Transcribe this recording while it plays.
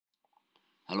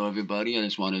Hello everybody, I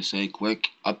just want to say quick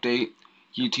update.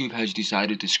 YouTube has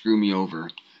decided to screw me over.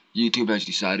 YouTube has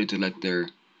decided to let their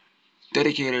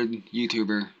dedicated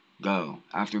YouTuber go.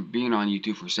 After being on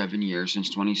YouTube for 7 years, since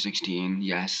 2016,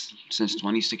 yes, since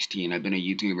 2016 I've been a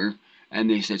YouTuber, and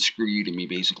they said screw you to me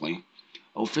basically.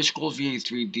 Official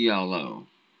VA3 DLO,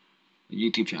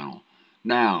 YouTube channel.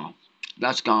 Now,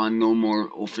 that's gone, no more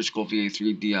official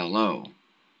VA3 DLO.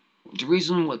 The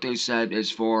reason what they said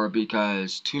is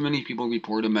because too many people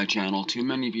reported my channel, too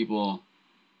many people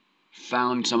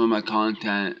found some of my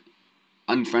content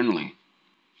unfriendly.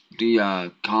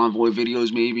 The convoy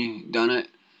videos maybe done it.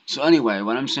 So anyway,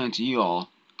 what I'm saying to you all,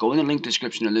 go in the link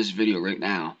description of this video right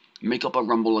now. Make up a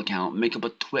Rumble account, make up a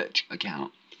Twitch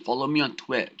account. Follow me on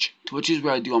Twitch. Twitch is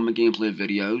where I do all my gameplay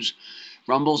videos.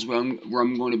 Rumble's where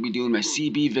I'm going to be doing my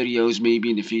CB videos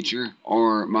maybe in the future,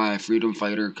 or my Freedom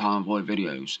Fighter convoy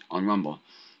videos on Rumble.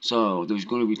 So there's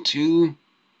going to be two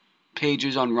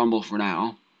pages on Rumble for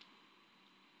now.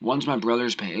 One's my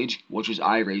brother's page, which is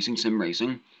iRacing, Sim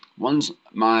Racing. One's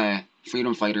my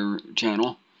Freedom Fighter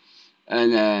channel.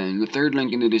 And then the third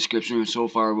link in the description so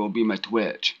far will be my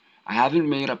Twitch. I haven't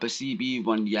made up a CB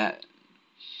one yet,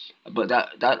 but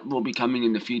that will be coming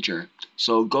in the future.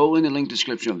 So go in the link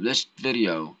description of this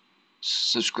video,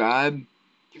 subscribe,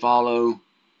 follow,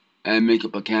 and make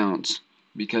up accounts.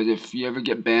 Because if you ever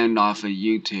get banned off of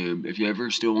YouTube, if you ever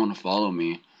still want to follow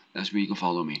me, that's where you can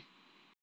follow me.